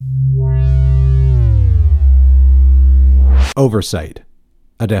Oversight,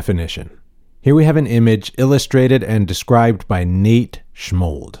 a definition. Here we have an image illustrated and described by Nate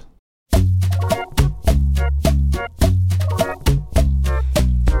Schmold.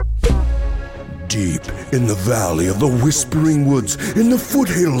 Deep in the valley of the Whispering Woods, in the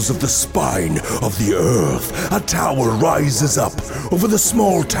foothills of the spine of the earth, a tower rises up over the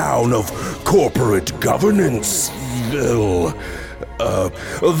small town of Corporate Governance-ville.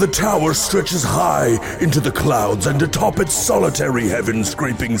 The tower stretches high into the clouds, and atop its solitary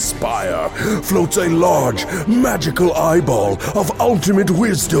heaven-scraping spire floats a large, magical eyeball of ultimate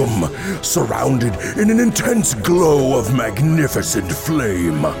wisdom, surrounded in an intense glow of magnificent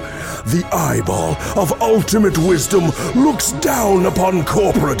flame. The eyeball of ultimate wisdom looks down upon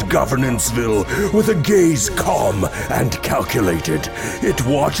Corporate Governance-ville with a gaze calm and calculated. It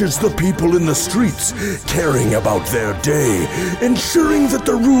watches the people in the streets, caring about their day, ensuring that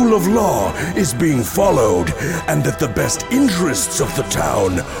the rule of law is being followed and that the best interests of the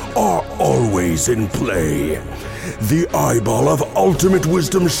town are always in play. The eyeball of ultimate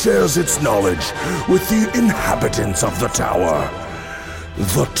wisdom shares its knowledge with the inhabitants of the tower.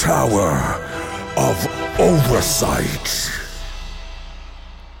 The Tower of Oversight.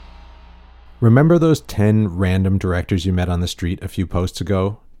 Remember those 10 random directors you met on the street a few posts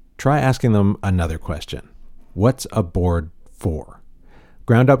ago? Try asking them another question. What's a board for?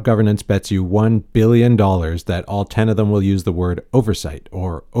 Ground Up Governance bets you $1 billion that all 10 of them will use the word oversight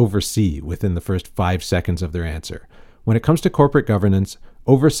or oversee within the first 5 seconds of their answer. When it comes to corporate governance,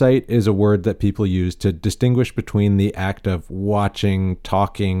 oversight is a word that people use to distinguish between the act of watching,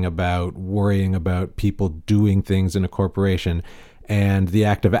 talking about, worrying about people doing things in a corporation and the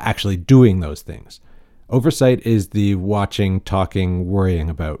act of actually doing those things. Oversight is the watching, talking, worrying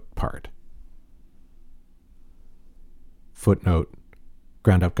about part. Footnote: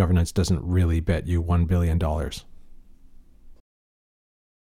 Ground Up Governance doesn't really bet you $1 billion.